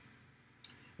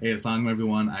Hey, assalamu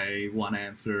everyone. I want to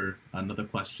answer another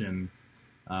question.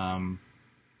 Um,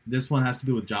 this one has to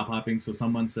do with job hopping. So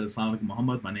someone says, Assalamu alaikum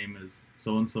Muhammad, my name is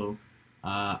so and so.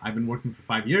 I've been working for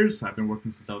 5 years. I've been working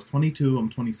since I was 22. I'm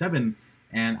 27.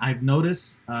 And I've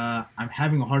noticed I'm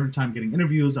having a harder time getting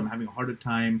interviews. I'm having a harder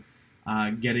time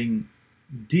getting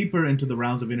deeper into the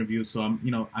rounds of interviews. So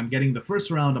I'm getting the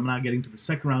first round. I'm not getting to the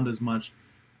second round as much.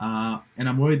 And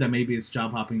I'm worried that maybe it's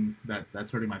job hopping that's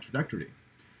hurting my trajectory.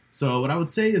 So what I would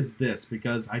say is this,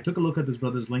 because I took a look at this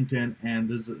brother's LinkedIn, and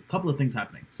there's a couple of things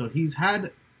happening. So he's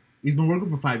been working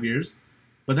for 5 years,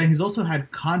 but then he's also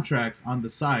had contracts on the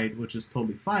side, which is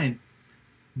totally fine.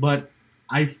 But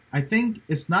I think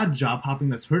it's not job hopping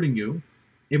that's hurting you.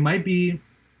 It might be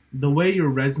the way your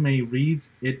resume reads.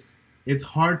 It's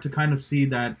hard to kind of see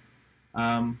that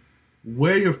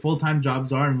where your full time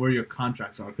jobs are and where your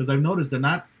contracts are, because I've noticed they're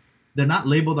not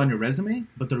labeled on your resume,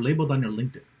 but they're labeled on your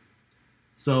LinkedIn.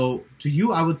 So to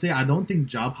you, I would say I don't think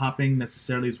job hopping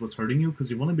necessarily is what's hurting you,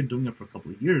 because you've only been doing it for a couple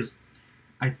of years.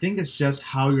 I think it's just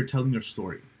how you're telling your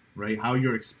story, right? How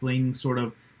you're explaining, sort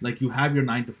of like you have your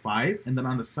 9 to 5, and then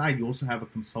on the side you also have a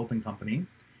consulting company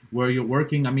where you're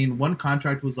working. I mean, one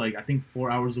contract was like, I think, 4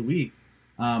 hours a week.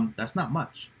 That's not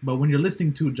much. But when you're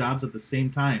listing two jobs at the same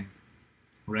time,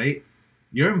 right?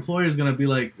 Your employer is gonna be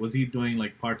like, was he doing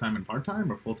like part-time and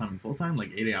part-time, or full-time and full-time,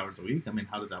 like 80 hours a week? I mean,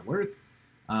 how does that work?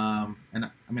 And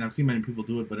I mean, I've seen many people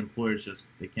do it, but employers just,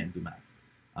 they can't do math.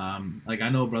 Like I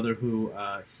know a brother who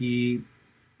he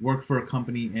worked for a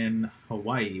company in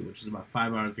Hawaii, which is about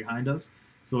 5 hours behind us.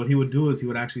 So what he would do is he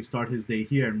would actually start his day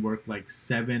here and work like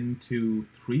 7 to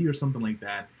 3 or something like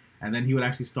that, and then he would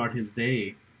actually start his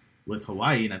day with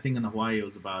Hawaii. And I think in Hawaii it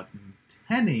was about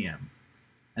 10 a.m.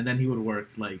 And then he would work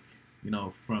like,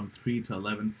 from 3 to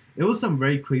 11. It was some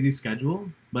very crazy schedule,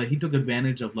 but he took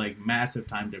advantage of like massive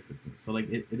time differences. So like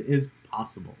it is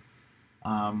possible.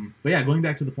 But yeah, going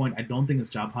back to the point, I don't think it's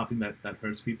job hopping that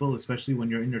hurts people, especially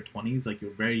when you're in your 20s. Like, you're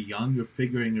very young, you're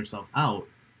figuring yourself out.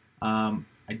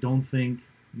 I don't think,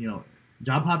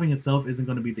 job hopping itself isn't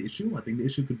going to be the issue. I think the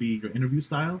issue could be your interview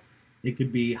style. It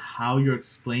could be how you're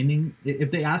explaining.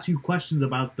 If they ask you questions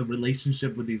about the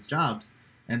relationship with these jobs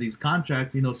and these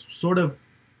contracts, sort of,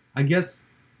 I guess,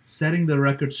 setting the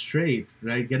record straight,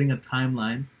 right? Getting a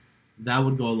timeline, that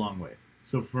would go a long way.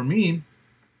 So for me,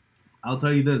 I'll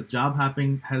tell you this, job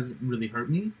hopping hasn't really hurt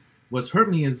me. What's hurt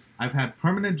me is I've had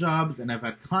permanent jobs and I've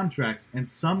had contracts, and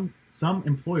some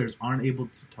employers aren't able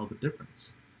to tell the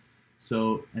difference.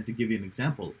 So, and to give you an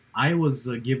example, I was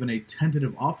given a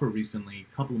tentative offer recently,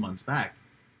 a couple of months back,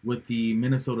 with the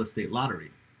Minnesota State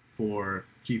Lottery for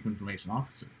Chief Information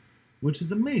Officer, which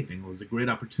is amazing. It was a great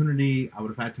opportunity. I would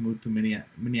have had to move to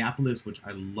Minneapolis, which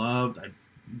I loved. I've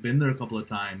been there a couple of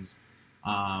times,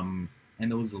 and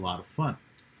it was a lot of fun.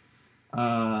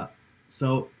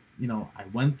 So, I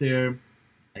went there,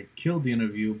 I killed the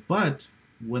interview, but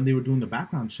when they were doing the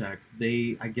background check,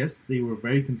 I guess they were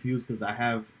very confused, because I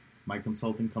have my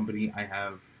consulting company, I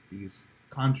have these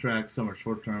contracts, some are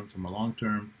short term, some are long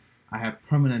term, I have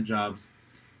permanent jobs,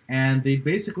 and they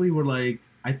basically were like,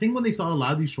 I think when they saw a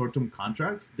lot of these short term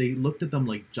contracts, they looked at them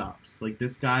like jobs. Like,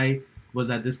 this guy was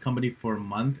at this company for a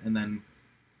month and then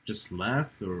just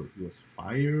left, or he was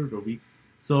fired,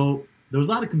 so there was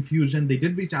a lot of confusion. They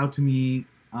did reach out to me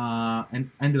and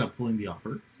ended up pulling the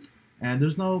offer. And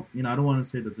there's no, I don't want to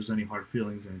say that there's any hard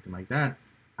feelings or anything like that.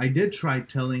 I did try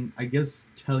telling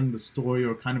the story,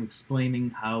 or kind of explaining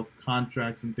how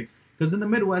contracts and things, because in the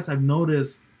Midwest, I've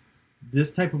noticed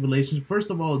this type of relationship.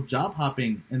 First of all, job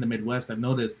hopping in the Midwest, I've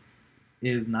noticed,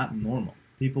 is not normal.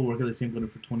 People work at the same company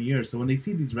for 20 years. So when they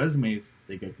see these resumes,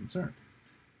 they get concerned.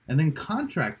 And then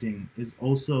contracting is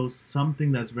also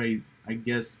something that's very, I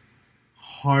guess,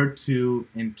 hard to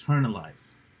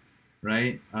internalize,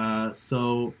 right?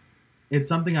 So it's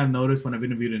something I've noticed when I've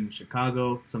interviewed in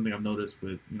Chicago, something I've noticed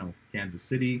with, Kansas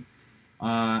City.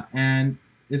 And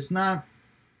it's not,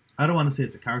 I don't want to say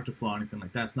it's a character flaw or anything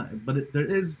like that. It's not, but there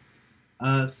is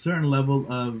a certain level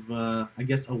of, I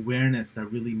guess, awareness that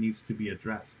really needs to be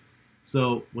addressed.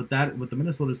 So with the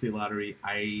Minnesota State Lottery,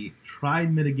 I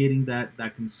tried mitigating that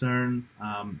concern.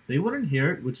 They wouldn't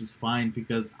hear it, which is fine,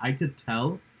 because I could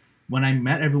tell when I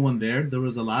met everyone there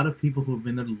was a lot of people who have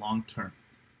been there long term.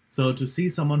 So to see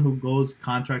someone who goes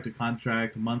contract to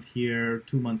contract, a month here,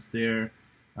 2 months there,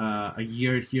 a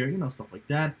year here, stuff like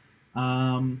that,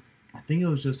 I think it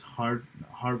was just hard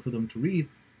for them to read.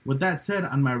 With that said,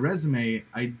 on my resume,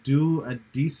 I do a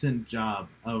decent job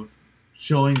of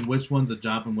showing which one's a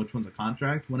job and which one's a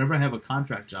contract. Whenever I have a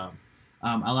contract job,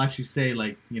 I'll actually say,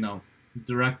 like,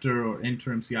 director or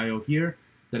interim CIO here.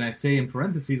 Then I say in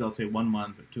parentheses, I'll say 1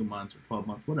 month or 2 months or 12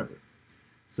 months, whatever.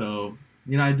 So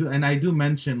I do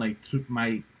mention like through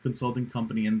my consulting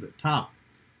company in the top,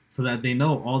 so that they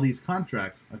know all these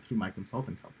contracts are through my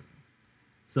consulting company.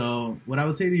 So what I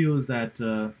would say to you is that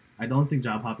I don't think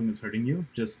job hopping is hurting you.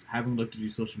 Just having looked at your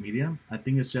social media, I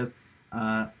think it's just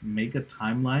make a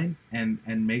timeline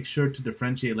and make sure to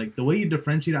differentiate. Like the way you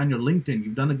differentiate on your LinkedIn,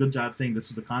 you've done a good job saying this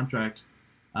was a contract.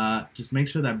 Just make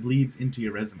sure that bleeds into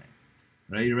your resume,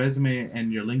 right? Your resume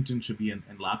and your LinkedIn should be in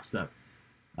lockstep.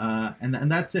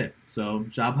 And that's it. So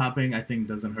job hopping, I think,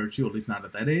 doesn't hurt you, at least not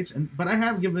at that age. But I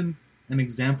have given an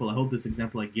example. I hope this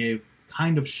example I gave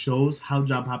kind of shows how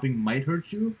job hopping might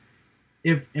hurt you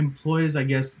if employers, I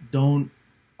guess, don't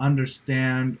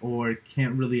understand or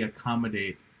can't really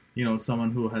accommodate,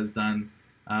 someone who has done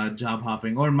job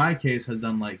hopping, or in my case, has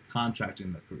done like contracting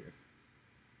in their career.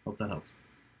 Hope that helps.